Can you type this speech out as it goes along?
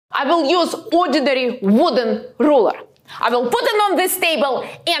I will use ordinary wooden ruler. I will put it on this table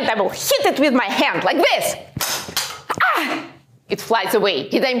and I will hit it with my hand like this. Ah! It flies away.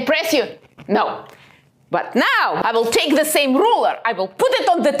 Did I impress you? No. But now I will take the same ruler, I will put it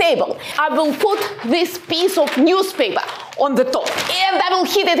on the table, I will put this piece of newspaper on the top, and I will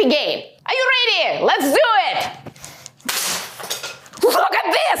hit it again. Are you ready? Let's do it! Look at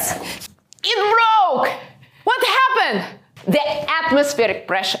this! It broke! What happened? The atmospheric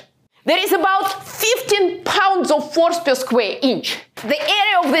pressure. There is about 15 pounds of force per square inch. The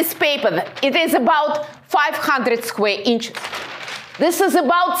area of this paper, it is about 500 square inches. This is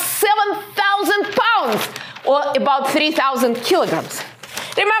about 7,000 pounds, or about 3,000 kilograms.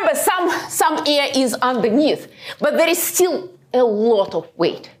 Remember, some air is underneath, but there is still a lot of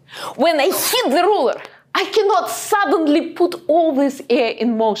weight. When I hit the ruler, I cannot suddenly put all this air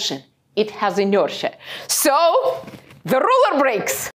in motion. It has inertia. So, the ruler breaks.